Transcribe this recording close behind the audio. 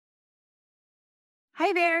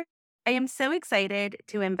Hi there. I am so excited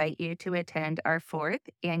to invite you to attend our fourth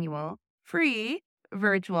annual free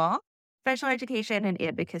virtual special education and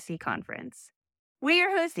advocacy conference. We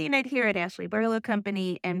are hosting it here at Ashley Barlow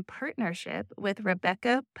Company in partnership with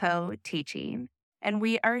Rebecca Poe Teaching. And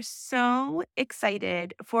we are so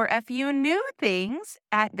excited for a few new things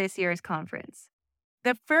at this year's conference.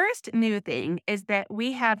 The first new thing is that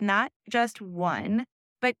we have not just one,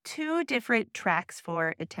 but two different tracks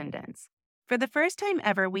for attendance. For the first time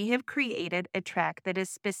ever, we have created a track that is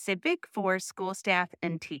specific for school staff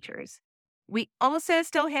and teachers. We also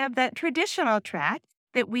still have that traditional track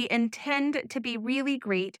that we intend to be really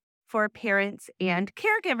great for parents and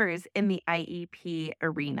caregivers in the IEP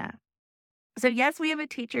arena. So, yes, we have a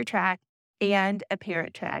teacher track and a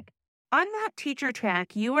parent track. On that teacher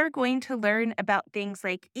track, you are going to learn about things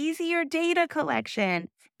like easier data collection,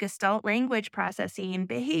 Gestalt language processing,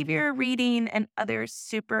 behavior reading, and other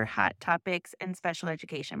super hot topics in special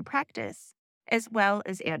education practice, as well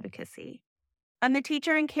as advocacy. On the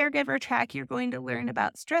teacher and caregiver track, you're going to learn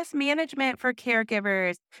about stress management for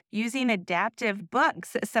caregivers, using adaptive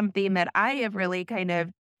books, something that I have really kind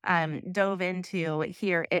of dove into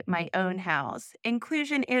here at my own house,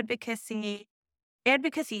 inclusion advocacy,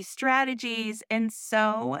 advocacy strategies, and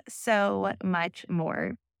so much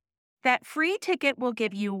more. That free ticket will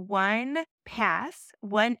give you one pass,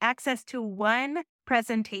 one access to one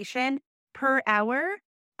presentation per hour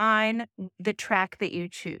on the track that you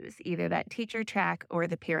choose, either that teacher track or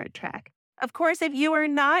the parent track. Of course, if you are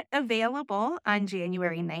not available on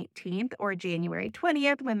January 19th or January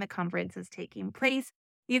 20th when the conference is taking place,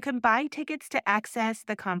 you can buy tickets to access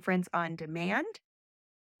the conference on demand.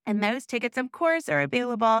 And those tickets, of course, are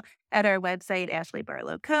available at our website,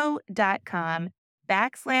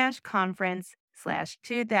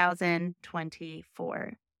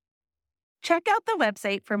 ashleybarlowco.com/conference/2024. Check out the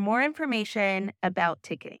website for more information about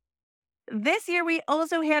ticketing. This year, we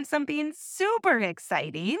also have something super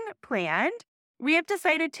exciting planned. We have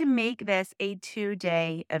decided to make this a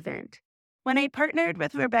 2-day event. When I partnered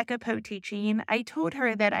with Rebecca Poe Teaching, I told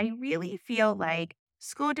her that I really feel like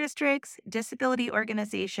school districts, disability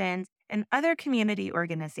organizations, and other community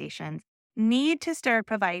organizations need to start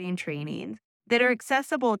providing trainings that are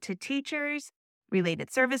accessible to teachers,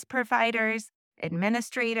 related service providers,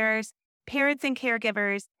 administrators, parents and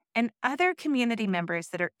caregivers, and other community members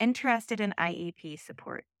that are interested in IEP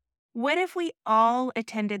support. What if we all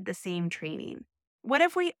attended the same training? What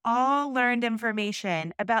if we all learned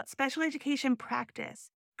information about special education practice,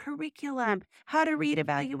 curriculum, how to read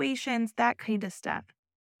evaluations, that kind of stuff?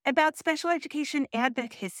 About special education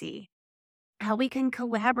advocacy, how we can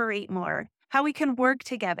collaborate more, how we can work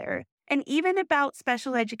together, and even about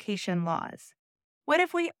special education laws. What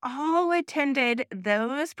if we all attended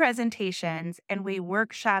those presentations and we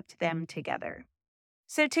workshopped them together?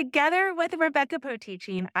 So together with Rebecca Poe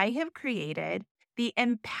Teaching, I have created the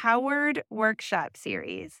Empowered Workshop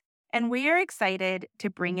Series, and we are excited to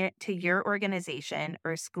bring it to your organization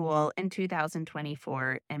or school in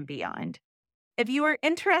 2024 and beyond. If you are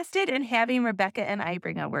interested in having Rebecca and I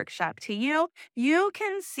bring a workshop to you, you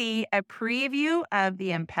can see a preview of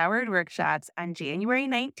the Empowered Workshops on January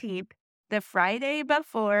 19th, the Friday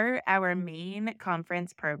before our main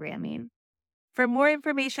conference programming. For more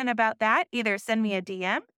information about that, either send me a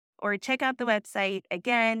DM or check out the website,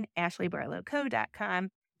 again,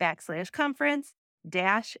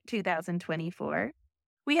 ashleybarlowco.com/conference-2024.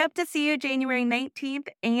 We hope to see you January 19th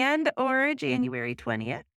and or January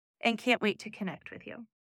 20th, and can't wait to connect with you.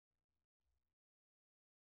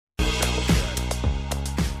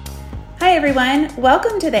 Hi, everyone.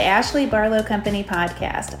 Welcome to the Ashley Barlow Company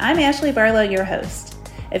podcast. I'm Ashley Barlow, your host.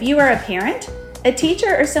 If you are a parent, a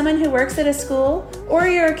teacher, or someone who works at a school, or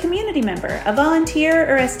you're a community member, a volunteer,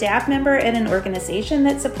 or a staff member at an organization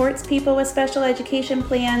that supports people with special education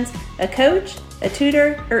plans, a coach, a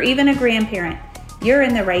tutor, or even a grandparent, you're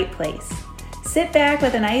in the right place. Sit back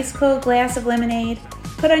with an ice-cold glass of lemonade,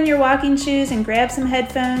 put on your walking shoes and grab some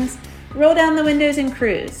headphones, roll down the windows and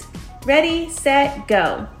cruise. Ready, set,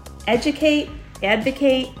 go. Educate,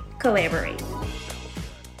 advocate, collaborate.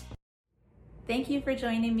 Thank you for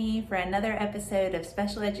joining me for another episode of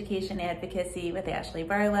Special Education Advocacy with Ashley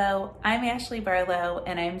Barlow. I'm Ashley Barlow,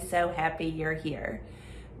 and I'm so happy you're here.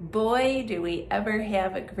 Boy, do we ever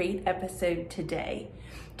have a great episode today.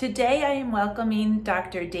 Today I am welcoming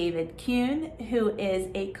Dr. David Kuhn, who is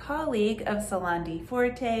a colleague of Solandi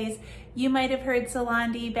Forte's. You might have heard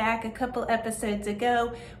Solandi back a couple episodes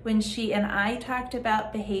ago when she and I talked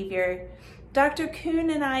about behavior. Dr. Kuhn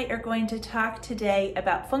and I are going to talk today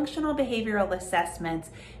about functional behavioral assessments,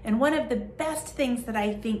 and one of the best things that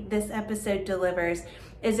I think this episode delivers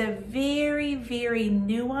is a very, very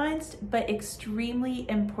nuanced but extremely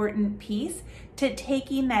important piece to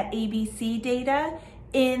taking that ABC data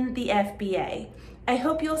in the FBA. I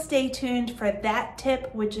hope you'll stay tuned for that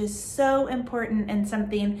tip, which is so important and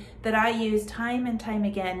something that I use time and time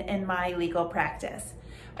again in my legal practice.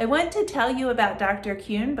 I want to tell you about Dr.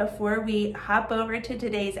 Kuhn before we hop over to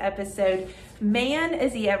today's episode. Man,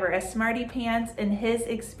 is he ever a smarty pants, and his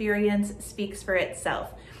experience speaks for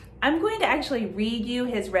itself. I'm going to actually read you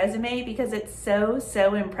his resume because it's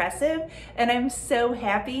so impressive, and I'm so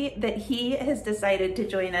happy that he has decided to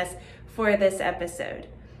join us for this episode.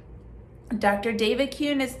 Dr. David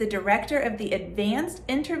Kuhn is the director of the Advanced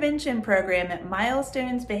Intervention Program at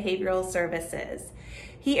Milestones Behavioral Services.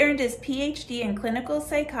 He earned his PhD in clinical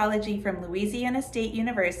psychology from Louisiana State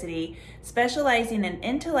University, specializing in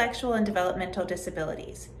intellectual and developmental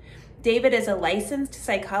disabilities. David is a licensed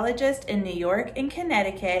psychologist in New York and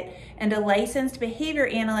Connecticut, and a licensed behavior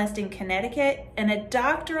analyst in Connecticut, and a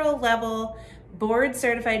doctoral level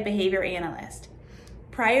board-certified behavior analyst.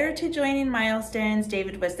 Prior to joining Milestones,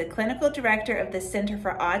 David was the clinical director of the Center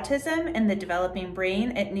for Autism and the Developing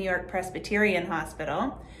Brain at New York Presbyterian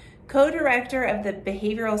Hospital, co-director of the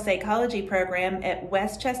Behavioral Psychology Program at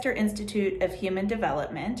Westchester Institute of Human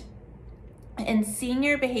Development, and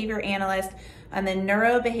senior behavior analyst on the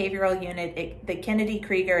Neurobehavioral Unit at the Kennedy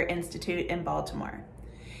Krieger Institute in Baltimore.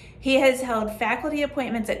 He has held faculty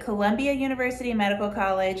appointments at Columbia University Medical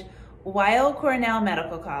College, Weill Cornell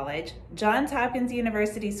Medical College, Johns Hopkins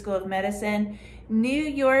University School of Medicine, New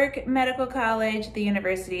York Medical College, the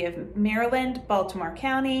University of Maryland, Baltimore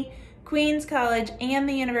County, Queens College, and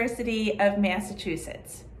the University of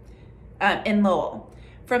Massachusetts in Lowell.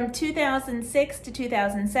 From 2006 to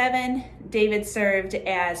 2007, David served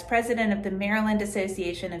as president of the Maryland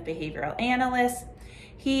Association of Behavioral Analysts.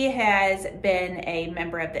 He has been a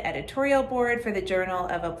member of the editorial board for the Journal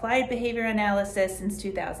of Applied Behavior Analysis since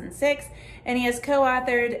 2006, and he has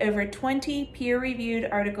co-authored over 20 peer-reviewed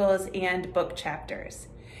articles and book chapters.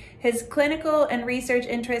 His clinical and research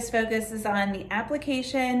interest focuses on the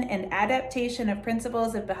application and adaptation of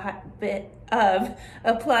principles of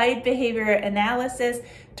applied behavior analysis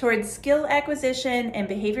towards skill acquisition and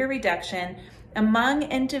behavior reduction among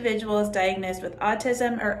individuals diagnosed with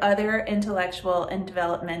autism or other intellectual and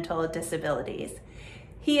developmental disabilities.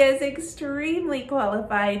 He is extremely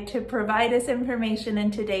qualified to provide us information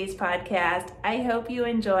in today's podcast. I hope you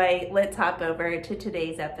enjoy. Let's hop over to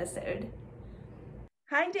today's episode.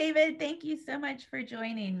 Hi, David. Thank you so much for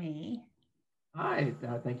joining me. Hi,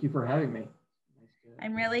 thank you for having me.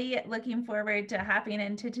 I'm really looking forward to hopping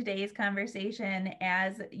into today's conversation.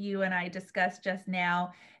 As you and I discussed just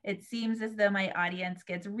now, it seems as though my audience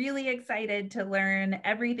gets really excited to learn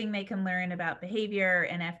everything they can learn about behavior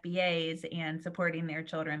and FBAs and supporting their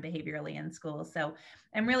children behaviorally in school. So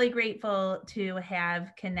I'm really grateful to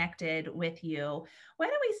have connected with you. Why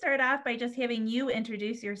don't we start off by just having you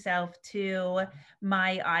introduce yourself to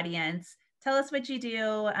my audience? Tell us what you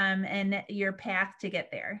do and your path to get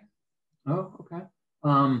there. Oh, okay.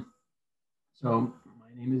 So my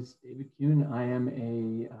name is David Kuhn. I am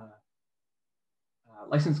a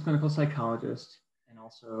licensed clinical psychologist and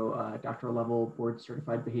also a doctoral level board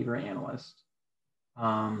certified behavior analyst.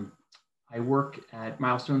 I work at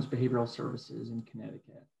Milestones Behavioral Services in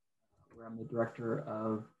Connecticut, where I'm the director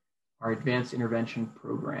of our Advanced Intervention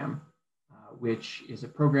Program, which is a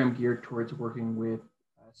program geared towards working with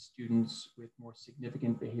students with more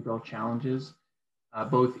significant behavioral challenges,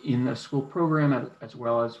 both in a school program as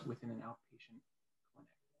well as within an outpatient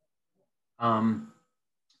clinic.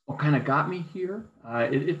 What kind of got me here?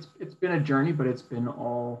 It's been a journey, but it's been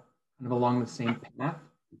all kind of along the same path.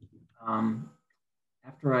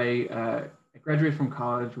 After I graduated from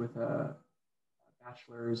college with a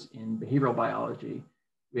bachelor's in behavioral biology,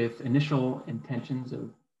 with initial intentions of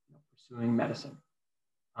pursuing medicine,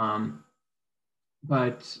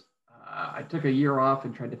 but I took a year off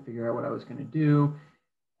and tried to figure out what I was going to do.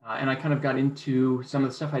 And I kind of got into some of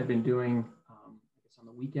the stuff I'd been doing on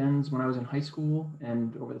the weekends when I was in high school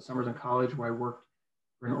and over the summers in college, where I worked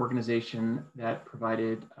for an organization that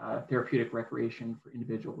provided therapeutic recreation for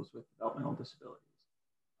individuals with developmental disabilities,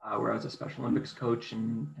 where I was a Special Olympics coach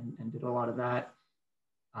and did a lot of that.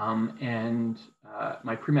 And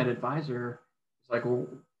my pre-med advisor was like, well,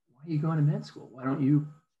 why are you going to med school? Why don't you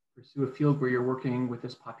pursue a field where you're working with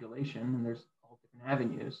this population and there's all different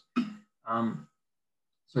avenues?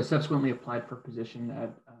 So I subsequently applied for a position at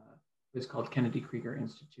what's called Kennedy Krieger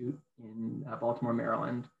Institute in Baltimore,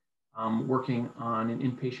 Maryland, working on an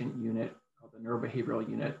inpatient unit called the Neurobehavioral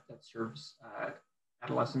Unit that serves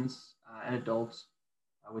adolescents and adults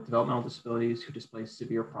with developmental disabilities who display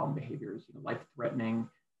severe problem behaviors, life-threatening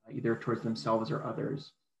either towards themselves or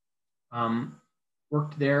others. Um,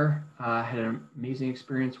 Worked there, had an amazing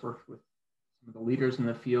experience, worked with some of the leaders in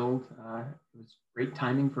the field. It was great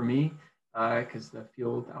timing for me because the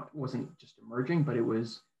field wasn't just emerging, but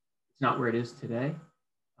it's not where it is today.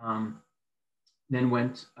 Then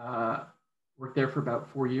worked there for about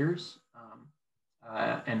 4 years,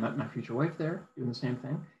 and met my future wife there doing the same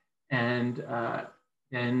thing. And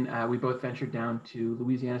then we both ventured down to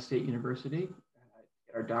Louisiana State University to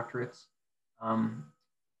get our doctorates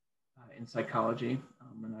in psychology.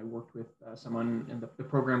 And I worked with someone, and the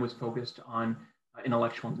program was focused on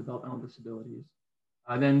intellectual and developmental disabilities.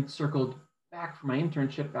 Then circled back for my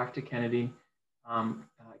internship back to Kennedy,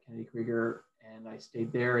 Kennedy Krieger, and I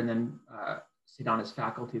stayed there and then stayed on as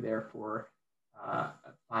faculty there for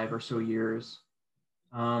 5 or so years.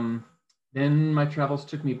 Then my travels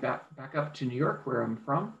took me back up to New York, where I'm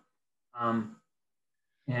from.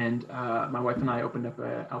 And my wife and I opened up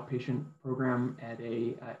an outpatient program at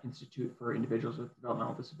a Institute for Individuals with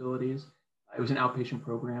Developmental Disabilities. It was an outpatient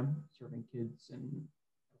program serving kids and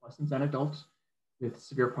adolescents and adults with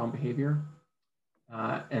severe problem behavior.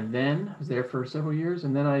 And then I was there for several years,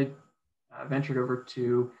 and then I ventured over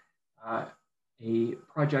to a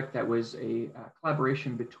project that was a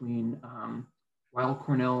collaboration between Weill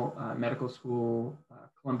Cornell Medical School,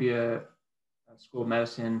 Columbia School of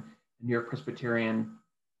Medicine, and New York Presbyterian,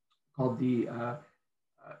 called the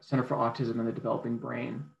Center for Autism and the Developing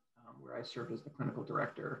Brain, where I served as the clinical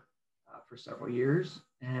director for several years.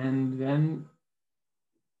 And then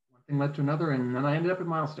one thing led to another, and then I ended up at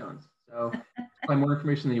Milestones. So probably more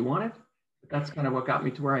information than you wanted, but that's kind of what got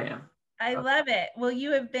me to where I am. I love it. Well,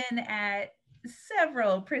 you have been at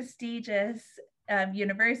several prestigious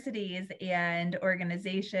universities and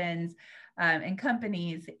organizations and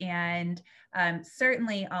companies, and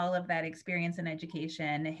certainly all of that experience and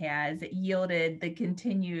education has yielded the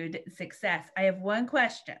continued success. I have one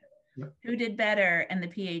question. Yep. Who did better in the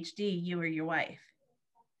PhD, you or your wife?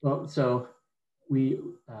 Well, so we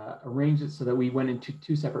arranged it so that we went into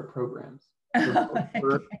 2 separate programs. So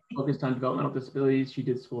we're focused on developmental disabilities. She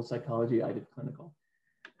did school psychology. I did clinical.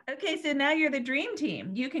 Okay, so now you're the dream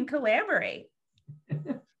team. You can collaborate.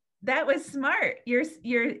 That was smart.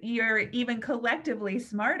 You're even collectively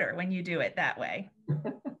smarter when you do it that way.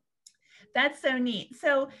 That's so neat.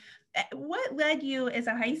 So what led you as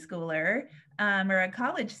a high schooler or a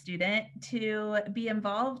college student to be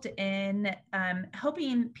involved in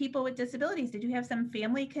helping people with disabilities? Did you have some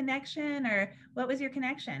family connection, or what was your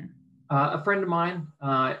connection? A friend of mine,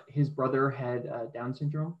 his brother had Down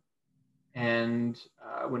syndrome, and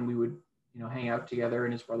when we would, hang out together,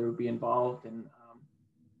 and his brother would be involved, and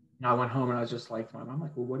I went home and I was just like to my mom,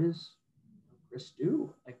 like, well, what does Chris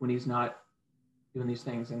do? Like when he's not doing these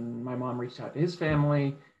things? And my mom reached out to his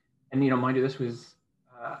family, and mind you, this was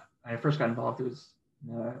when I first got involved. It was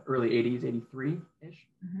in the early '80s, '83-ish,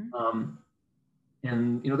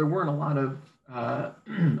 and there weren't a lot of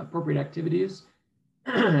appropriate activities.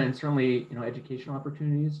 And certainly, educational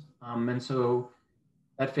opportunities. And so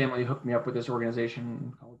that family hooked me up with this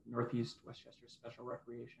organization called Northeast Westchester Special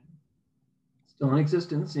Recreation. Still in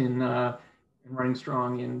existence and running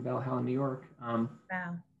strong in Valhalla, New York. Wow.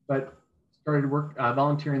 But started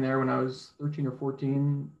volunteering there when I was 13 or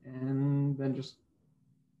 14, and then just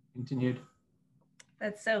continued.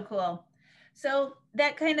 That's so cool. So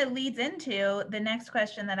that kind of leads into the next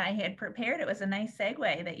question that I had prepared. It was a nice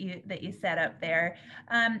segue that you set up there,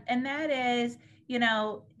 and that is,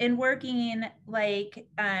 in working like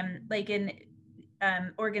in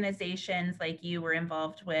organizations like you were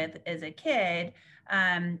involved with as a kid,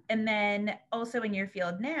 and then also in your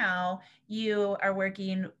field now, you are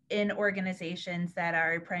working in organizations that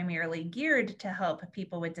are primarily geared to help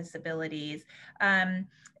people with disabilities.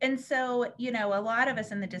 And so, a lot of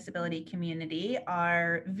us in the disability community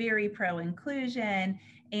are very pro inclusion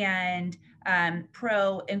and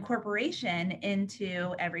pro incorporation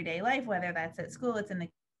into everyday life, whether that's at school, it's in the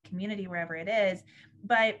community, wherever it is.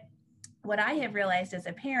 But what I have realized as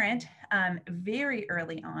a parent very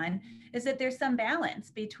early on is that there's some balance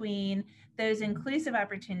between those inclusive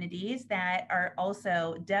opportunities that are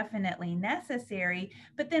also definitely necessary,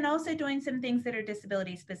 but then also doing some things that are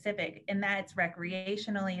disability specific, and that's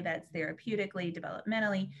recreationally, that's therapeutically,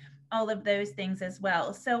 developmentally, all of those things as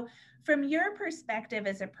well. So from your perspective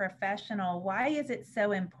as a professional, why is it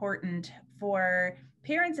so important for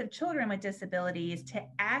parents of children with disabilities to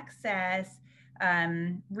access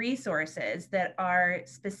resources that are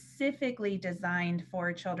specifically designed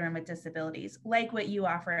for children with disabilities, like what you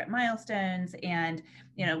offer at Milestones, and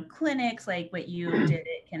clinics like what you did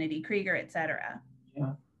at Kennedy Krieger, et cetera?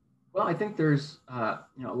 Yeah. Well, I think there's a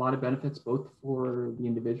lot of benefits both for the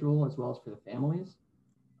individual as well as for the families.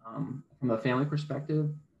 From a family perspective,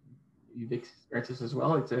 you've experienced this as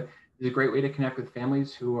well. It's a great way to connect with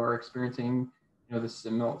families who are experiencing the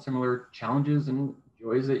similar challenges and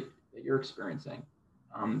joys that you're experiencing,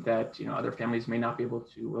 that other families may not be able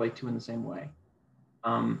to relate to in the same way.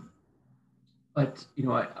 Um, but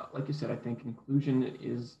like you said, I think inclusion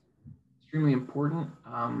is extremely important,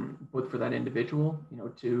 both for that individual,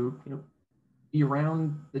 to be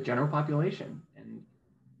around the general population and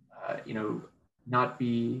not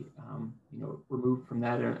be removed from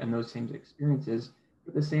that and those same experiences.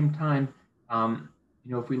 But at the same time,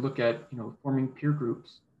 if we look at forming peer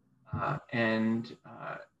groups and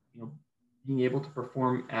being able to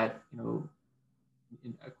perform at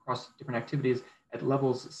across different activities at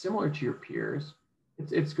levels similar to your peers,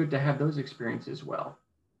 it's good to have those experiences as well,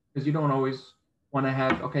 because you don't always want to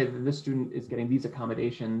have, okay, this student is getting these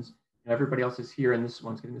accommodations, everybody else is here and this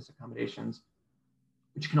one's getting this accommodations,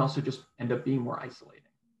 which can also just end up being more isolating.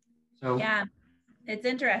 So Yeah, it's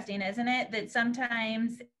interesting, isn't it? That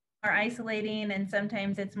sometimes more isolating and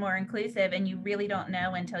sometimes it's more inclusive, and you really don't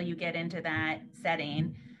know until you get into that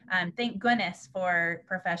setting. Thank goodness for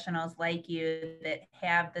professionals like you that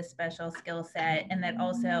have the special skill set, and that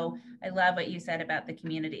also, I love what you said about the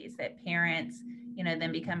communities, that parents,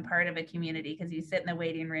 then become part of a community, because you sit in the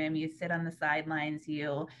waiting room, you sit on the sidelines,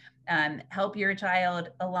 you help your child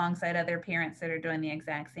alongside other parents that are doing the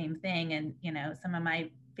exact same thing. And, some of my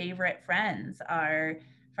favorite friends are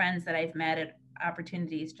friends that I've met at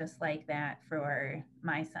opportunities just like that for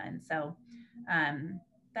my son. So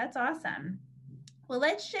that's awesome. Well,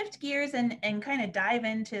 let's shift gears and kind of dive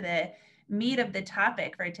into the meat of the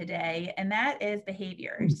topic for today, and that is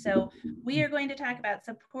behavior. So, we are going to talk about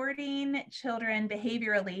supporting children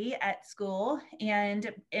behaviorally at school and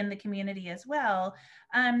in the community as well.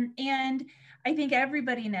 And I think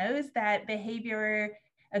everybody knows that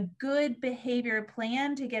a good behavior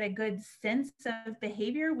plan to get a good sense of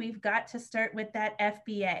behavior, we've got to start with that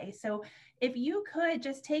FBA. So, if you could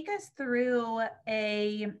just take us through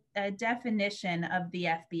a definition of the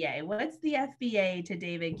FBA. What's the FBA to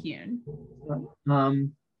David Kuhn?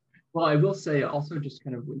 well, I will say also just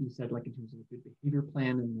kind of what you said, like in terms of a good behavior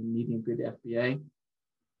plan and then needing a good FBA,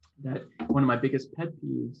 that one of my biggest pet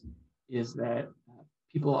peeves is that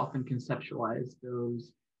people often conceptualize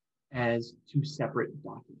those as two separate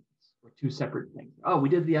documents or two separate things. Oh, we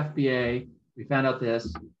did the FBA, we found out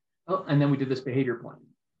this, oh, and then we did this behavior plan.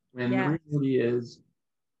 When the reality is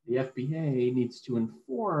the FBA needs to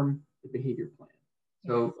inform the behavior plan.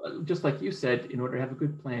 So just like you said, in order to have a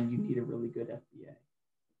good plan, you need a really good FBA.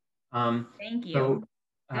 Thank you. So,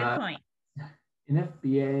 Good point. An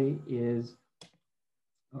FBA is,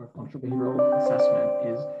 or functional behavioral assessment,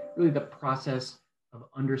 is really the process of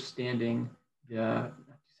understanding not to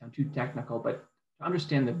sound too technical, but to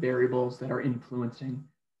understand the variables that are influencing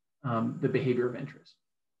the behavior of interest.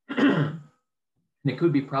 And it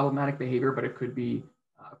could be problematic behavior, but it could be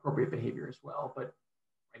appropriate behavior as well. But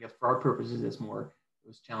I guess for our purposes, it's more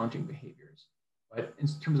those challenging behaviors. But in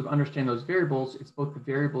terms of understanding those variables, it's both the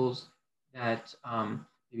variables that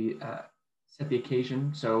maybe set the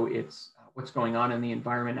occasion. So it's what's going on in the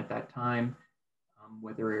environment at that time,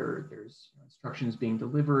 whether there's instructions being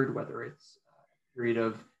delivered, whether it's a period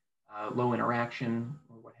of low interaction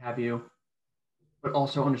or what have you, but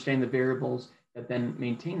also understanding the variables that then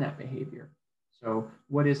maintain that behavior. So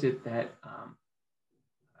what is it that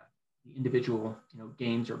the individual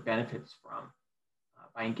gains or benefits from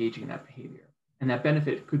by engaging in that behavior? And that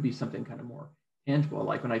benefit could be something kind of more tangible,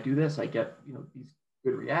 like when I do this, I get these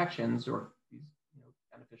good reactions or these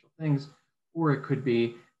beneficial things, or it could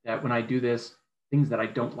be that when I do this, things that I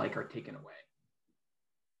don't like are taken away.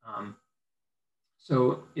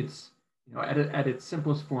 So it's at its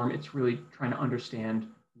simplest form, it's really trying to understand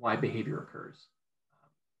why behavior occurs,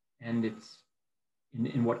 and it's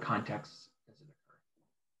in what contexts does it occur.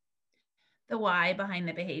 The why behind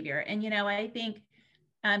the behavior. And, I think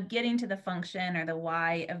getting to the function or the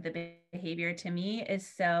why of the behavior to me is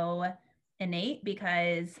so innate,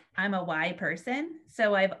 because I'm a why person.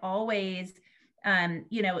 So I've always,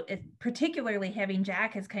 particularly having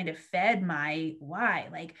Jack has kind of fed my why,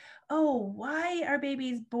 like, oh, why are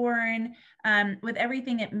babies born with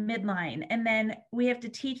everything at midline? And then we have to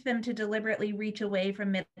teach them to deliberately reach away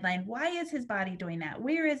from midline. Why is his body doing that?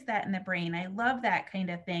 Where is that in the brain? I love that kind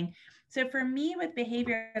of thing. So for me with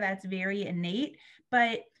behavior, that's very innate,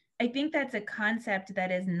 but I think that's a concept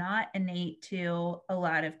that is not innate to a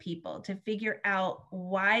lot of people, to figure out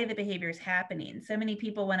why the behavior is happening. So many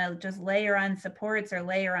people want to just layer on supports or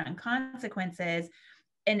layer on consequences,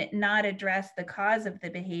 and not address the cause of the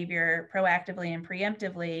behavior proactively and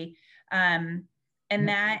preemptively. And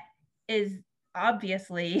that is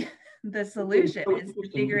obviously the It's solution, so is to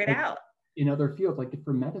interesting figure it because out. in other fields, like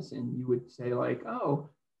for medicine, you would say like, oh,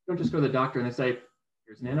 don't just go to the doctor and they say,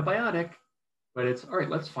 here's an antibiotic, but it's all right,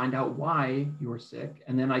 let's find out why you're sick.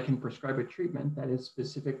 And then I can prescribe a treatment that is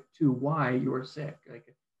specific to why you're sick.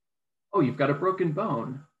 Like, oh, you've got a broken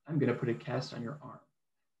bone. I'm going to put a cast on your arm.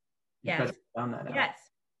 You've got Yes. to found that out. Yes.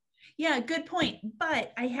 Yeah, good point.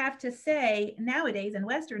 But I have to say, nowadays in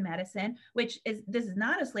Western medicine, this is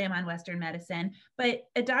not a slam on Western medicine, but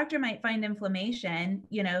a doctor might find inflammation,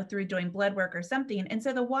 through doing blood work or something. And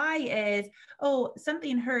so the why is, oh,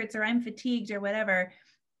 something hurts or I'm fatigued or whatever.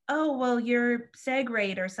 Oh, well, your seg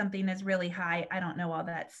rate or something is really high. I don't know all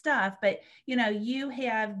that stuff, but you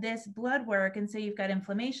have this blood work and so you've got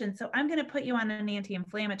inflammation. So I'm going to put you on an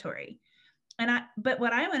anti-inflammatory. But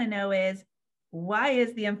what I want to know is, why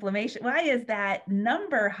is the inflammation, why is that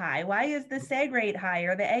number high? Why is the seg rate high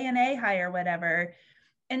or the ANA high or whatever?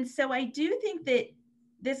 And so I do think that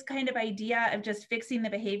this kind of idea of just fixing the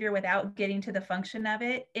behavior without getting to the function of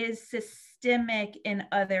it is systemic in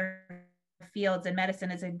other fields, and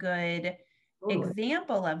medicine is a good Totally.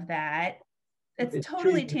 example of that. It's It's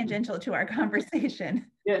totally treating, tangential to our conversation.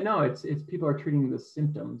 yeah, no, it's people are treating the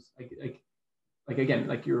symptoms like again,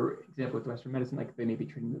 like your example with Western medicine, like they may be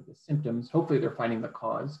treating the symptoms. Hopefully, they're finding the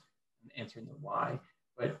cause and answering the why.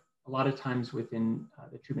 But a lot of times within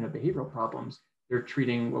the treatment of behavioral problems, they're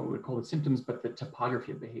treating what we would call the symptoms, but the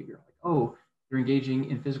topography of behavior. Like, oh, you're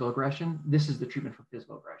engaging in physical aggression. This is the treatment for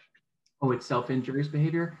physical aggression. Oh, it's self-injurious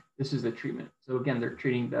behavior. This is the treatment. So again, they're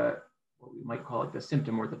treating what we might call it the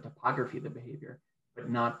symptom or the topography of the behavior, but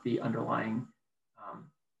not the underlying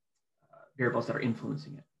variables that are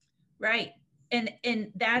influencing it. Right.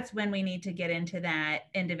 And that's when we need to get into that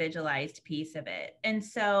individualized piece of it. And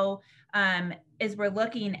so as we're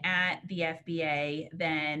looking at the FBA,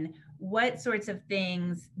 then what sorts of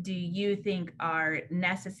things do you think are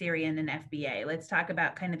necessary in an FBA? Let's talk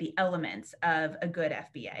about kind of the elements of a good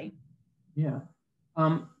FBA. Yeah. So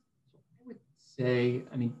I would say,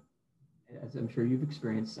 I mean, as I'm sure you've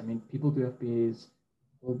experienced, I mean, people do FBAs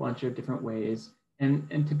a whole bunch of different ways.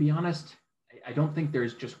 And to be honest, I don't think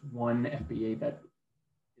there's just one FBA that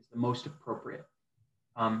is the most appropriate.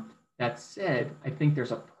 That said, I think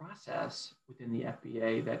there's a process within the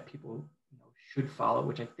FBA that people should follow,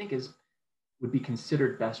 which I think would be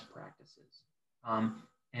considered best practices.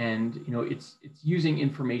 And it's using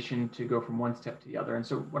information to go from one step to the other. And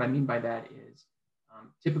so what I mean by that is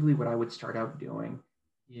typically what I would start out doing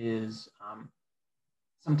is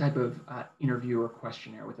some type of interview or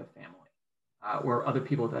questionnaire with a family or other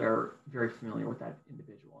people that are very familiar with that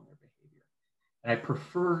individual and their behavior. And I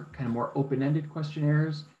prefer kind of more open-ended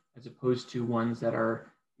questionnaires as opposed to ones that are,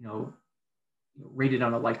 rated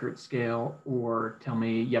on a Likert scale or tell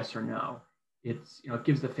me yes or no. It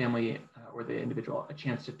gives the family or the individual a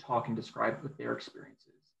chance to talk and describe what their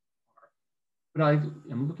experiences are. But I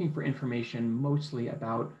am looking for information mostly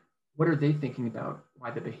about what are they thinking about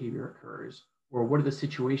why the behavior occurs, or what are the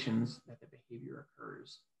situations that the behavior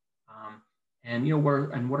occurs.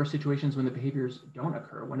 And what are situations when the behaviors don't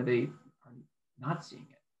occur? When are not seeing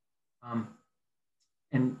it?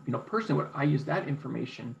 And personally, what I use that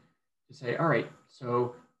information to say, all right,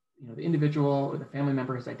 so the individual or the family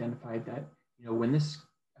member has identified that when this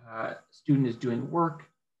student is doing work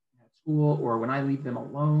at school or when I leave them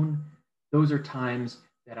alone, those are times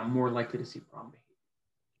that I'm more likely to see problem behavior.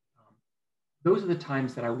 Those are the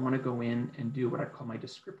times that I want to go in and do what I call my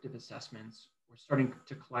descriptive assessments. We're starting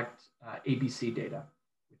to collect ABC data,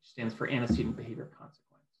 which stands for antecedent behavior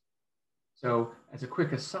consequence. So as a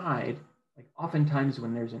quick aside, like oftentimes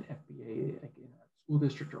when there's an FBA, like in a school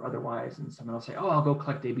district or otherwise, and someone will say, oh, I'll go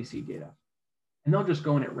collect ABC data. And they'll just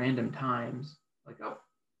go in at random times, like, oh,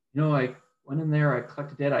 I went in there, I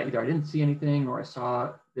collected data, either I didn't see anything or I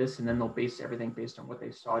saw this, and then they'll base everything based on what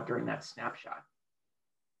they saw during that snapshot.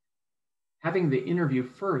 Having the interview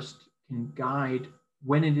first can guide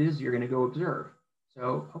when it is you're going to go observe.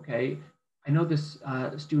 So, okay, I know this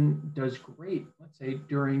student does great, let's say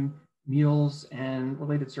during meals and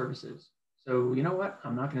related services. So you know what?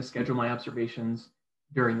 I'm not going to schedule my observations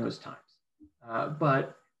during those times.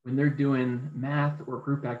 But when they're doing math or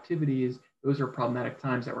group activities, those are problematic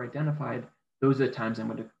times that were identified. Those are the times I'm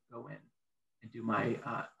going to go in and do my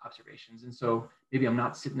observations. And so maybe I'm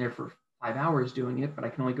not sitting there for 5 hours doing it, but I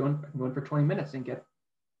can only go in for 20 minutes and get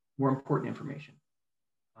more important information.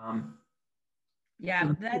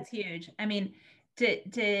 Yeah, that's huge. I mean,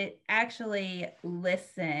 to actually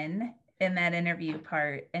listen in that interview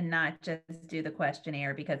part and not just do the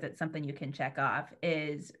questionnaire because it's something you can check off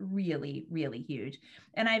is really, really huge.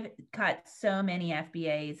 And I've caught so many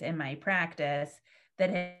FBAs in my practice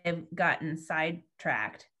that have gotten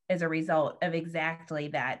sidetracked as a result of exactly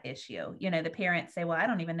that issue. You know, the parents say, well, I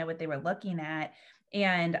don't even know what they were looking at.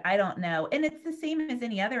 And I don't know. And it's the same as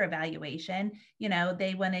any other evaluation. You know,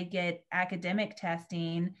 they want to get academic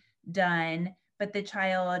testing done, but the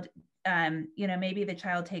child, you know, maybe the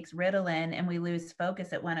child takes Ritalin and we lose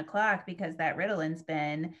focus at 1 o'clock because that Ritalin's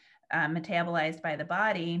been metabolized by the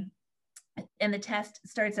body and the test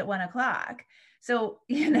starts at 1 o'clock. So,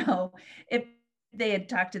 you know, if they had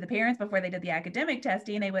talked to the parents before they did the academic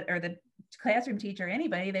testing, they would, or the classroom teacher,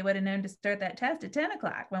 anybody, they would have known to start that test at 10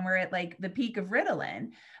 o'clock when we're at like the peak of Ritalin.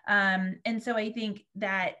 And so I think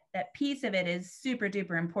that that piece of it is super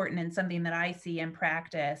duper important and something that I see in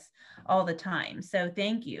practice all the time. So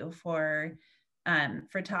thank you for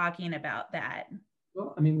talking about that.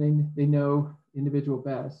 Well, I mean, they know the individual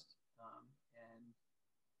best. And,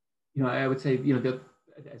 you know, I would say, you know,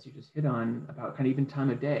 as you just hit on about kind of even time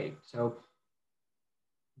of day. So,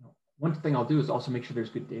 you know, one thing I'll do is also make sure there's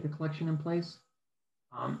good data collection in place.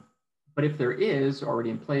 But if there is already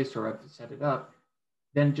in place or I've set it up,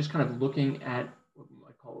 then just kind of looking at what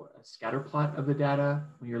I call a scatter plot of the data,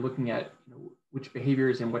 when you're looking at, you know, which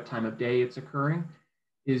behaviors and what time of day it's occurring,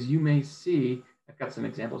 is you may see, I've got some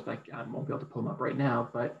examples, but I won't be able to pull them up right now,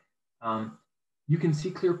 but you can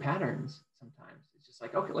see clear patterns sometimes. It's just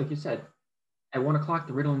like, okay, like you said, at 1 o'clock,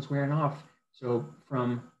 the Ritalin's wearing off. So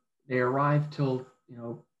from they arrive till, you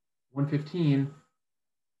know, 1:15,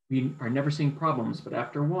 we are never seeing problems, but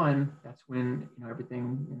after 1, that's when, you know,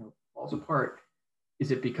 everything, you know, falls apart.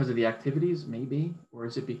 Is it because of the activities? Maybe. Or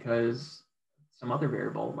is it because some other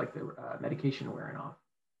variable like the medication wearing off?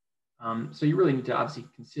 So you really need to obviously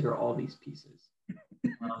consider all these pieces.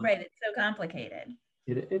 Right. It's so complicated.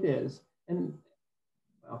 It is. And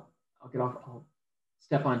well, I'll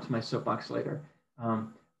step onto my soapbox later.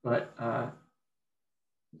 But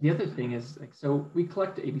the other thing is, like, so we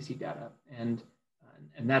collect ABC data, and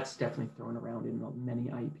that's definitely thrown around in many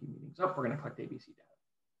IEP meetings. Oh, we're going to collect ABC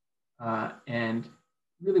data. And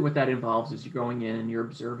really what that involves is you're going in and you're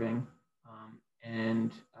observing,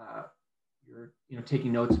 and you're, you know,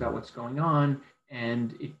 taking notes about what's going on.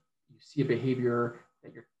 And if you see a behavior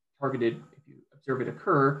that you're targeted, if you observe it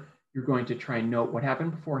occur, you're going to try and note what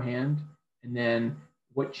happened beforehand and then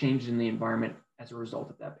what changed in the environment as a result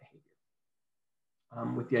of that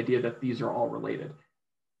behavior, with the idea that these are all related.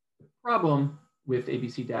 The problem with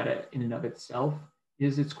ABC data in and of itself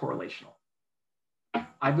is it's correlational.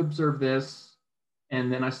 I've observed this,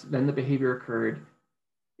 and then the behavior occurred.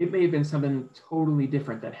 It may have been something totally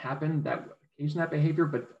different that happened that occasioned that behavior,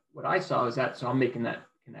 but what I saw is that, so I'm making that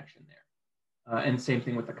connection there. And same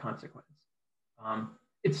thing with the consequence.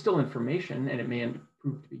 It's still information, and it may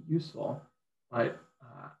prove to be useful, but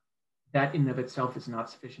that in and of itself is not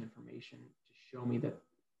sufficient information to show me that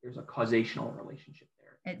there's a causational relationship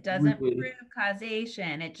there. It doesn't prove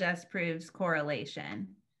causation. It just proves correlation.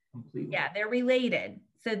 Completely. Yeah, they're related.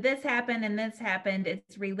 So this happened and this happened.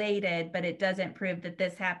 It's related, but it doesn't prove that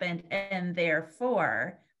this happened and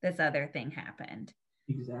therefore this other thing happened.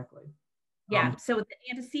 Exactly. Yeah. So the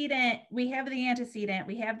antecedent, we have the antecedent,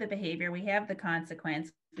 we have the behavior, we have the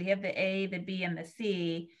consequence, we have the A, the B, and the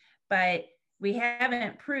C, but we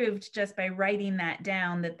haven't proved just by writing that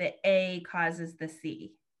down that the A causes the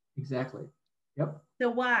C. Exactly. Yep. So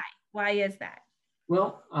why? Why is that?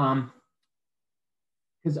 Well,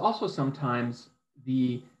 because also sometimes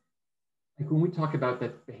like when we talk about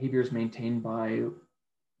that behavior is maintained by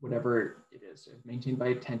whatever it is, maintained by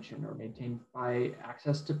attention or maintained by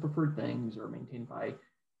access to preferred things or maintained by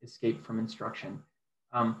escape from instruction.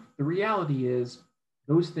 The reality is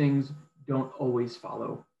those things don't always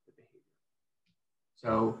follow the behavior.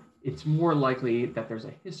 So it's more likely that there's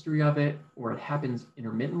a history of it or it happens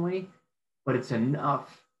intermittently, but it's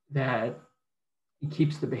enough that it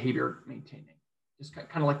keeps the behavior maintaining. Just kind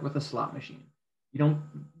of like with a slot machine. You don't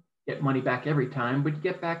get money back every time, but you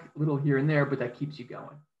get back a little here and there, but that keeps you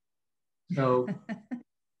going. So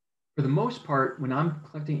for the most part, when I'm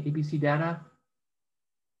collecting ABC data,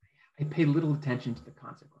 I pay little attention to the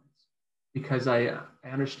consequence because I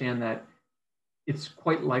understand that it's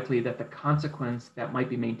quite likely that the consequence that might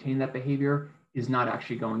be maintaining that behavior is not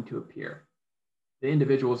actually going to appear. The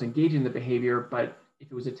individual is engaging the behavior, but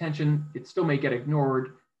if it was attention, it still may get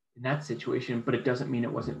ignored in that situation, but it doesn't mean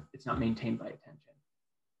it's not maintained by attention.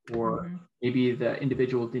 Or maybe the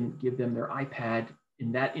individual didn't give them their iPad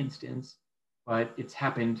in that instance, but it's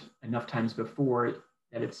happened enough times before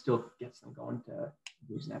that it still gets them going to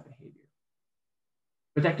using that behavior.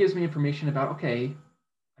 But that gives me information about, okay,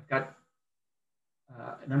 I've got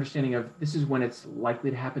an understanding of this is when it's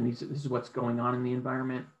likely to happen. This is what's going on in the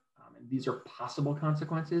environment. And these are possible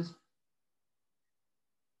consequences.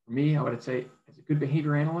 For me, I would say, as a good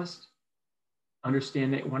behavior analyst,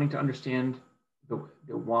 wanting to understand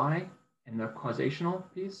the why and the causational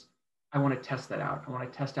piece, I want to test that out. I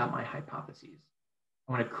want to test out my hypotheses.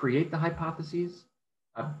 I want to create the hypotheses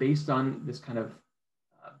based on this kind of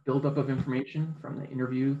buildup of information from the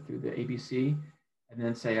interview through the ABC, and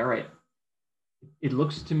then say, all right, it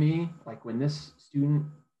looks to me like when this student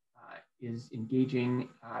is engaging,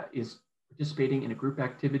 is participating in a group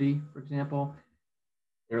activity, for example,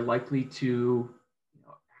 they're likely to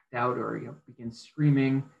act out or begin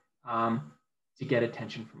screaming to get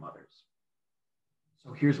attention from others.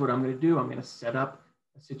 So here's what I'm going to do. I'm going to set up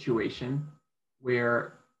a situation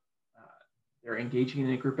where they're engaging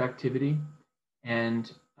in a group activity,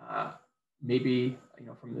 and maybe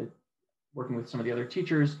from the working with some of the other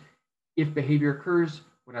teachers, if behavior occurs,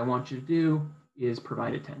 what I want you to do is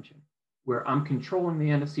provide attention, where I'm controlling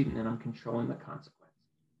the antecedent and I'm controlling the consequence.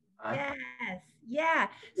 Yes. Yeah.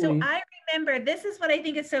 So I remember, this is what I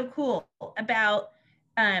think is so cool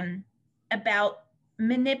um, about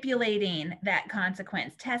manipulating that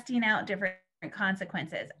consequence, testing out different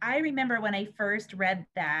consequences. I remember when I first read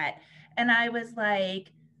that and I was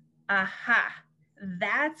like, aha,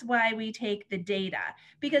 that's why we take the data.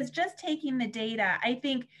 Because just taking the data, I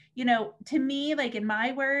think, to me, like in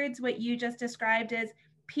my words, what you just described is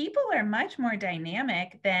people are much more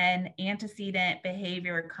dynamic than antecedent,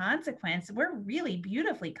 behavior, consequence. We're really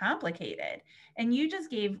beautifully complicated. And you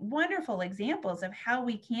just gave wonderful examples of how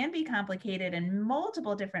we can be complicated and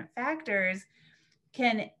multiple different factors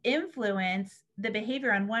can influence the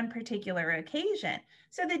behavior on one particular occasion.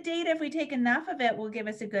 So the data, if we take enough of it, will give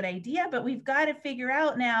us a good idea, but we've got to figure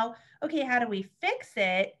out now, okay, how do we fix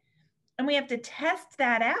it? And we have to test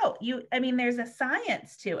that out. There's a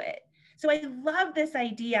science to it. So I love this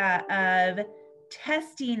idea of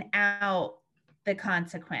testing out the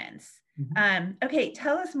consequence. Okay,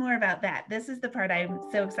 tell us more about that. This is the part I'm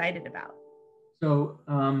so excited about. So,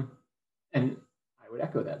 and I would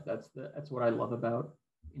echo that. That's what I love about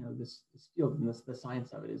this field and the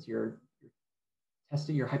science of it is you're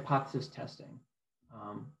testing your hypothesis testing,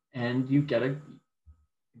 and you get to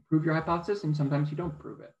improve your hypothesis, and sometimes you don't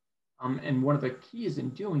prove it. And one of the keys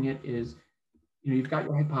in doing it is, you've got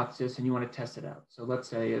your hypothesis and you want to test it out. So let's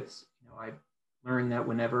say it's, I've learned that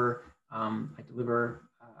whenever I deliver,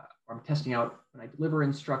 or I'm testing out when I deliver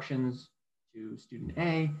instructions to student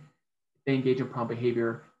A, if they engage in problem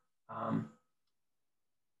behavior, I'm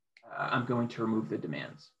going to remove the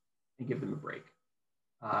demands and give them a break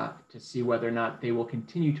to see whether or not they will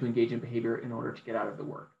continue to engage in behavior in order to get out of the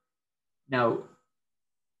work. Now,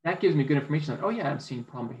 that gives me good information that, oh yeah, I'm seeing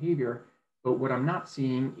problem behavior, but what I'm not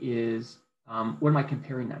seeing is, what am I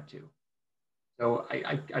comparing that to? So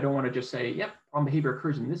I don't want to just say, yep, problem behavior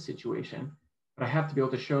occurs in this situation, but I have to be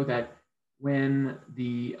able to show that when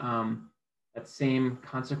that same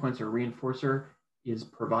consequence or reinforcer is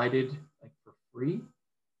provided like for free,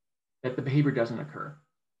 that the behavior doesn't occur.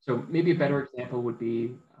 So maybe a better example would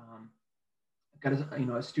be, I've got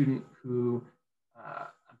a student who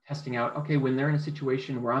I'm testing out. Okay, when they're in a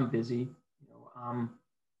situation where I'm busy,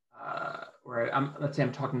 or let's say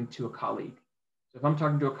I'm talking to a colleague. So if I'm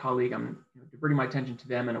talking to a colleague, I'm diverting my attention to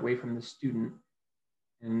them and away from the student.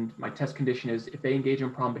 And my test condition is if they engage in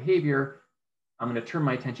problem behavior, I'm going to turn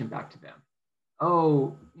my attention back to them.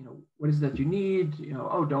 Oh, what is that you need?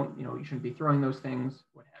 Oh, don't, you shouldn't be throwing those things,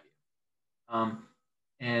 what have you.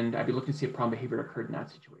 And I'd be looking to see if problem behavior occurred in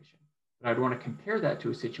that situation. But I'd want to compare that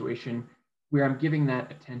to a situation where I'm giving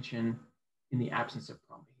that attention in the absence of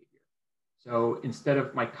problem behavior. So instead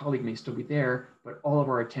of my colleague may still be there, but all of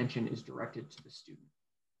our attention is directed to the student.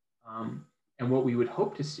 And what we would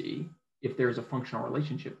hope to see, if there's a functional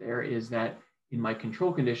relationship there, is that in my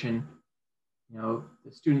control condition, the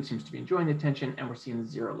student seems to be enjoying the attention and we're seeing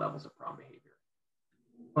 0 levels of problem behavior.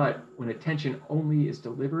 But when attention only is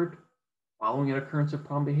delivered following an occurrence of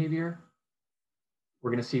problem behavior, we're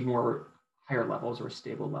going to see more higher levels or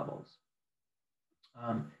stable levels.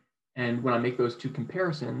 And when I make those two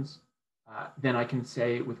comparisons, then I can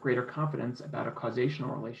say with greater confidence about a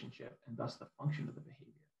causational relationship and thus the function of the behavior.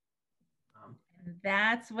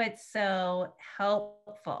 That's what's so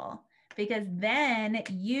helpful, because then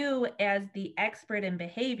you, as the expert in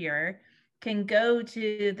behavior, can go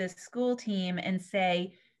to the school team and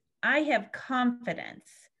say, I have confidence.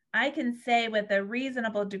 I can say with a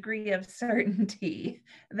reasonable degree of certainty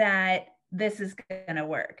that this is going to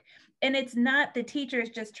work. And it's not the teachers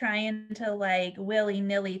just trying to like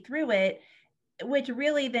willy-nilly through it. which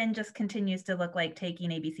really then just continues to look like taking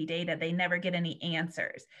ABC data. They never get any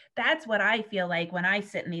answers. That's what I feel like when I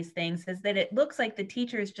sit in these things, is that it looks like the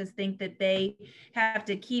teachers just think that they have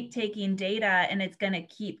to keep taking data and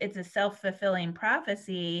it's a self-fulfilling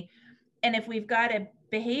prophecy. And if we've got a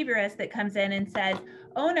behaviorist that comes in and says,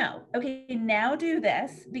 oh no, okay, now do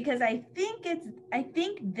this because I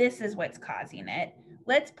think this is what's causing it.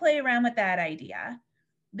 Let's play around with that idea.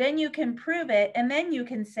 Then you can prove it, and then you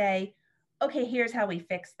can say, okay, here's how we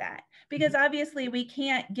fix that. Because obviously we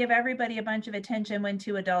can't give everybody a bunch of attention when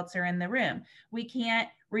two adults are in the room. We can't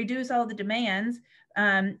reduce all the demands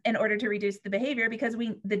in order to reduce the behavior, because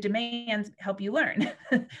the demands help you learn.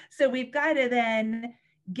 So we've got to then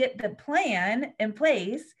get the plan in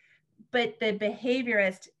place, but the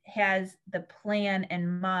behaviorist has the plan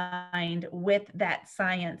in mind with that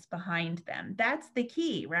science behind them. That's the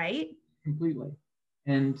key, right? Completely.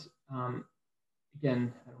 And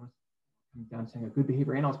again, I don't want to come down saying a good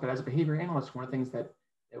behavior analyst, but as a behavior analyst, one of the things that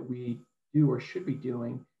we do or should be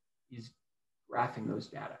doing is graphing those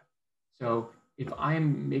data. So if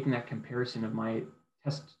I'm making that comparison of my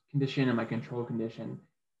test condition and my control condition,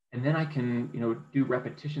 and then I can, do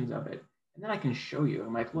repetitions of it, and then I can show you.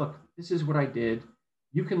 I'm like, look, this is what I did.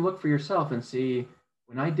 You can look for yourself and see,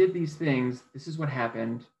 when I did these things, this is what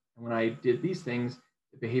happened. And when I did these things,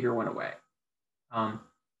 the behavior went away.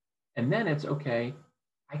 And then it's okay,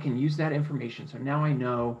 I can use that information. So now I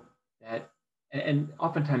know that, and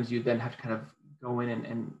oftentimes you then have to kind of go in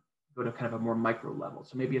and go to kind of a more micro level.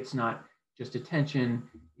 So maybe it's not just attention,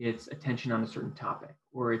 it's attention on a certain topic,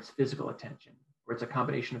 or it's physical attention, or it's a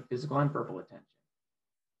combination of physical and verbal attention,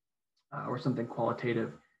 or something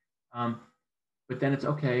qualitative. But then it's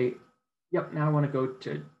okay, yep, now I want to go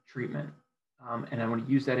to treatment, and I want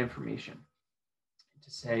to use that information to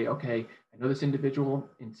say, okay, I know this individual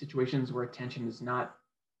in situations where attention is not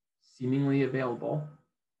seemingly available,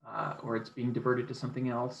 or it's being diverted to something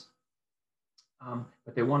else,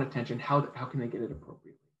 but they want attention. How can they get it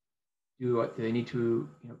appropriately? Do they need to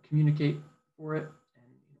communicate for it and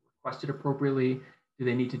request it appropriately? Do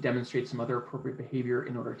they need to demonstrate some other appropriate behavior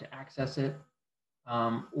in order to access it?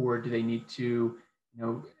 Or do they need to,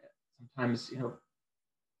 sometimes, I would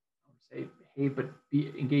say behave, but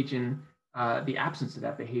engage in the absence of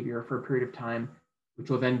that behavior for a period of time, which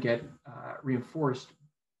will then get reinforced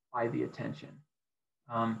by the attention.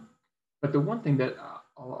 But the one thing that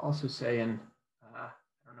I'll also say, and I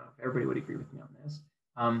don't know if everybody would agree with me on this,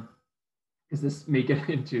 because this may get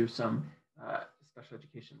into some special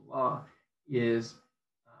education law, is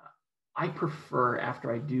I prefer,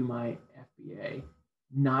 after I do my FBA,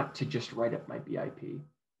 not to just write up my BIP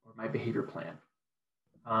or my behavior plan.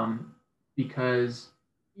 Because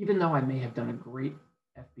even though I may have done a great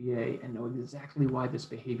FBA and know exactly why this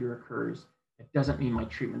behavior occurs, it doesn't mean my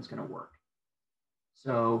treatment's going to work.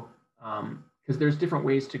 So, because there's different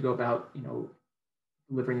ways to go about,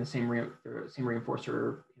 delivering the same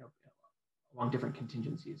reinforcer, along different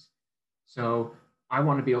contingencies. So I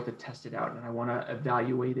want to be able to test it out, and I want to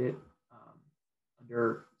evaluate it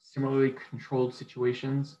under similarly controlled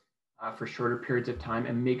situations for shorter periods of time,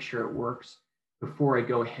 and make sure it works before I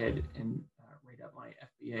go ahead and write up my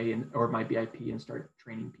FBA or my BIP and start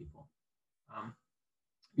training people.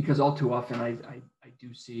 Because all too often I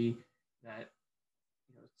do see that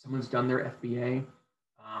someone's done their FBA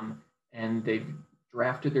and they've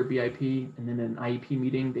drafted their BIP, and then in an IEP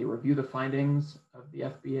meeting they review the findings of the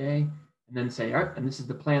FBA and then say, all right, and this is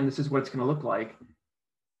the plan, this is what it's going to look like.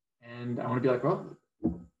 And I want to be like, well,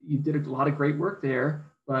 you did a lot of great work there,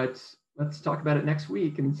 but let's talk about it next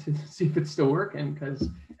week and see if it's still working, because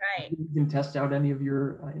you can test out any of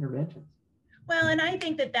your interventions. Well, and I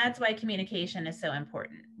think that that's why communication is so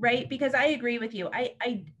important, right? Because I agree with you.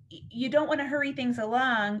 You don't want to hurry things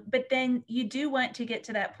along, but then you do want to get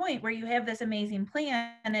to that point where you have this amazing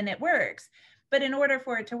plan and it works. But in order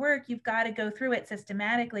for it to work, you've got to go through it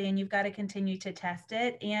systematically, and you've got to continue to test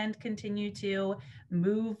it and continue to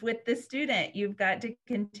move with the student. You've got to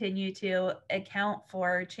continue to account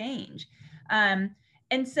for change.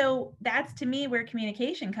 And so that's, to me, where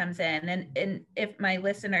communication comes in. And if my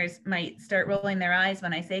listeners might start rolling their eyes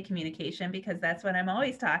when I say communication, because that's what I'm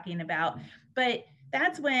always talking about. But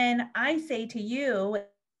that's when I say to you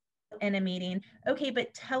in a meeting, okay,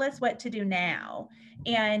 but tell us what to do now,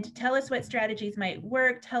 and tell us what strategies might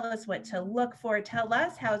work. Tell us what to look for. Tell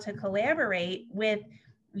us how to collaborate with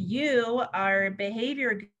you, our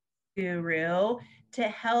behavior guru, to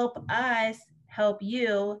help us help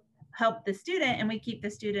you help the student, and we keep the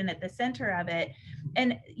student at the center of it.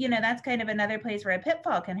 And that's kind of another place where a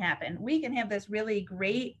pitfall can happen. We can have this really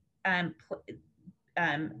great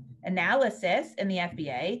analysis in the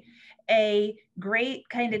FBA, a great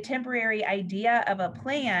kind of temporary idea of a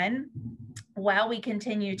plan while we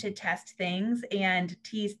continue to test things and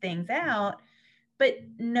tease things out, but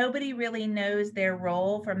nobody really knows their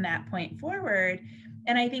role from that point forward.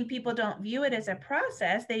 And I think people don't view it as a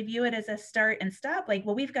process. They view it as a start and stop, like,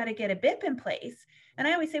 well, we've got to get a BIP in place. And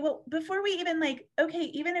I always say, well, before we even okay,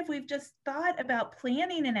 even if we've just thought about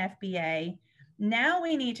planning an FBA, now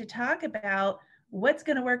we need to talk about what's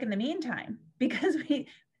going to work in the meantime. Because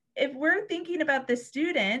if we're thinking about the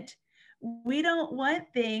student, we don't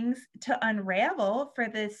want things to unravel for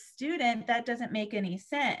the student. That doesn't make any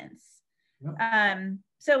sense. Yep.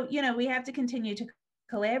 So, we have to continue to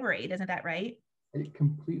collaborate. Isn't that right?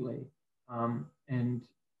 Completely. And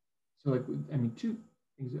so, two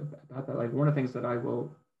things about that. Like, one of the things that I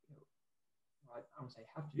will, I don't say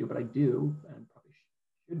have to do, but I do, and probably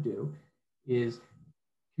should do, is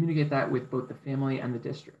communicate that with both the family and the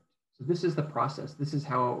district. So this is the process. This is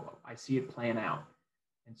how I see it playing out.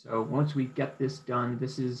 And so once we get this done,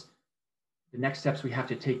 this is the next steps we have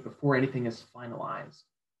to take before anything is finalized.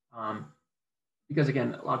 Because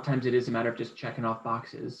again, a lot of times it is a matter of just checking off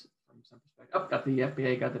boxes from some perspective. Oh, got the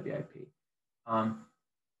FBA, got the VIP.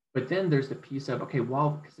 But then there's the piece of, okay,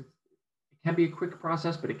 well, because it can be a quick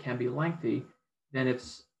process, but it can be lengthy. Then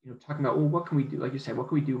it's, talking about, well, what can we do? Like you said, what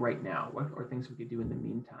can we do right now? What are things we could do in the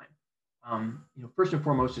meantime? First and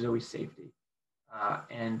foremost is always safety.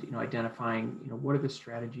 And identifying, what are the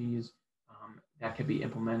strategies that can be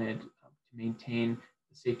implemented to maintain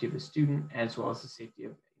the safety of the student as well as the safety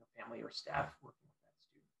of family or staff working with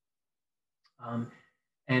that student.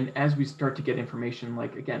 And as we start to get information,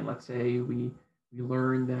 like, again, let's say we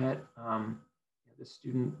learn that the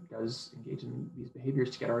student does engage in these behaviors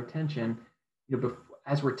to get our attention,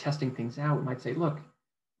 as we're testing things out, we might say, look,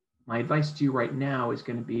 my advice to you right now is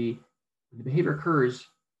going to be, when the behavior occurs,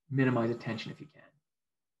 minimize attention if you can.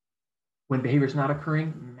 When behavior is not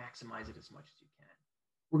occurring, maximize it as much as you can.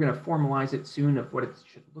 We're going to formalize it soon of what it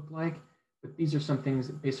should look like, but these are some things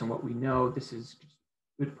that, based on what we know, this is just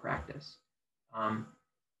good practice.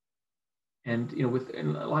 And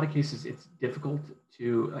in a lot of cases, it's difficult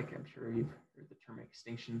to, like, I'm sure you've heard the term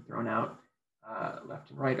extinction thrown out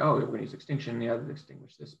left and right. Oh, we're going to use extinction, to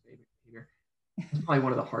extinguish this behavior. It's probably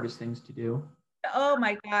one of the hardest things to do. Oh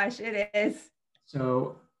my gosh, it is.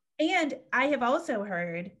 So, and I have also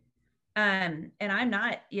heard, and I'm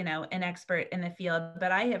not, an expert in the field,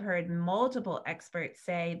 but I have heard multiple experts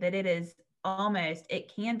say that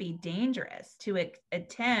it can be dangerous to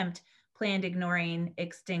attempt planned ignoring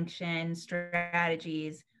extinction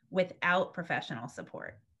strategies without professional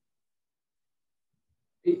support.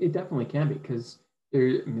 It definitely can be, because I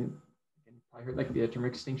heard like the term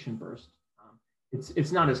extinction burst.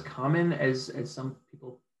 It's not as common as some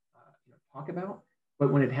people talk about,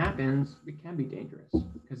 but when it happens, it can be dangerous,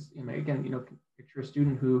 because again, picture a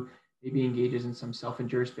student who maybe engages in some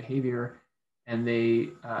self-injurious behavior, and they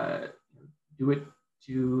do it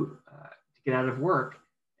to get out of work,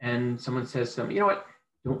 and someone says to them, you know what,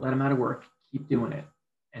 don't let them out of work, keep doing it,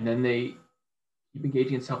 and then they keep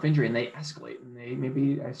engaging in self-injury, and they escalate,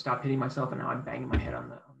 and I stop hitting myself, and now I'm banging my head on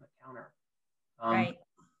the counter. Right.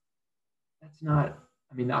 That's not,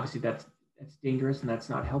 obviously that's dangerous, and that's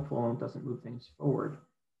not helpful, and doesn't move things forward.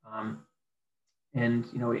 And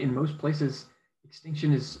in most places,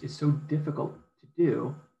 extinction is so difficult to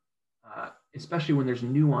do, especially when there's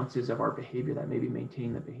nuances of our behavior that maybe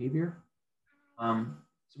maintain the behavior.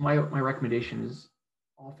 So my recommendation is,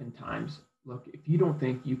 oftentimes, look, if you don't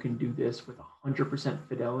think you can do this with 100%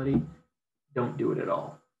 fidelity, don't do it at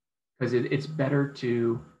all, because it's better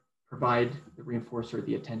to provide the reinforcer,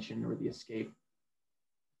 the attention, or the escape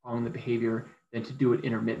following the behavior than to do it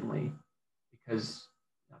intermittently, because,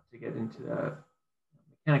 not to get into the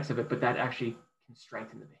mechanics of it, but that actually can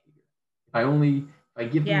strengthen the behavior. If I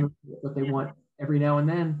give them what they want every now and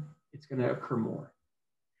then, it's going to occur more.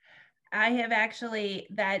 I have actually,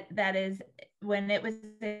 that is, when it was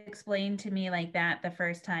explained to me like that the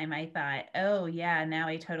first time, I thought, oh yeah, now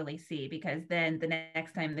I totally see, because then the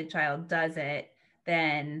next time the child does it,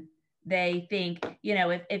 then they think,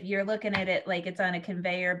 if you're looking at it like it's on a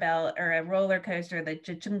conveyor belt or a roller coaster, the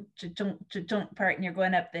cha-chunk part, and you're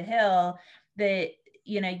going up the hill, that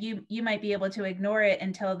you might be able to ignore it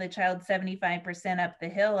until the child's 75% up the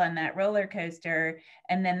hill on that roller coaster,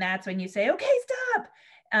 and then that's when you say, okay, stop.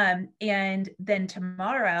 And then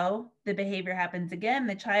tomorrow the behavior happens again.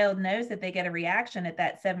 The child knows that they get a reaction at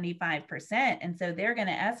that 75%, and so they're going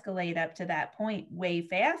to escalate up to that point way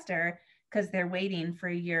faster, because they're waiting for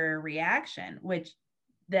your reaction, which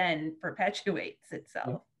then perpetuates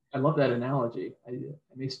itself. I love that analogy. I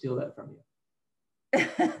may steal that from you.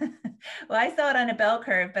 Well, I saw it on a bell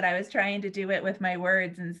curve, but I was trying to do it with my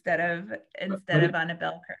words instead of on a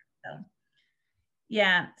bell curve. So.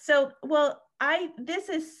 Yeah. So, well, this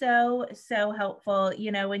is so helpful.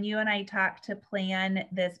 You know, when you and I talked to plan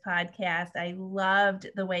this podcast, I loved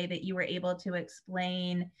the way that you were able to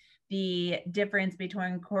explain the difference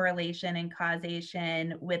between correlation and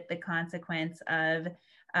causation with the consequence of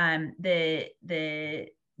the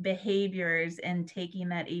behaviors and taking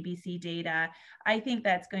that ABC data. I think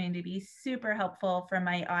that's going to be super helpful for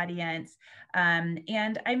my audience.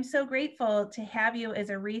 And I'm so grateful to have you as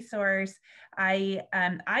a resource. I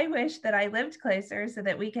wish that I lived closer so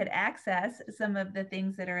that we could access some of the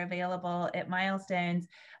things that are available at Milestones.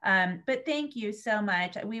 But thank you so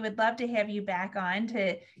much. We would love to have you back on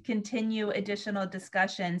to continue additional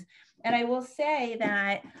discussions. And I will say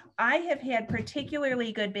that I have had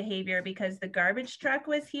particularly good behavior because the garbage truck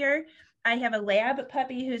was here. I have a lab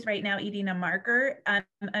puppy who's right now eating a marker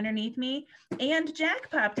underneath me, and Jack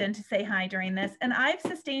popped in to say hi during this, and I've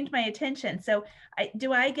sustained my attention. So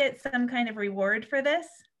do I get some kind of reward for this?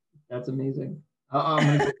 That's amazing.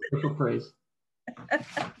 I'm going to go for praise.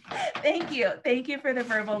 Thank you. Thank you for the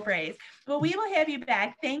verbal praise. Well, we will have you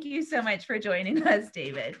back. Thank you so much for joining us,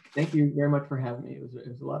 David. Thank you very much for having me. It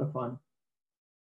was a lot of fun.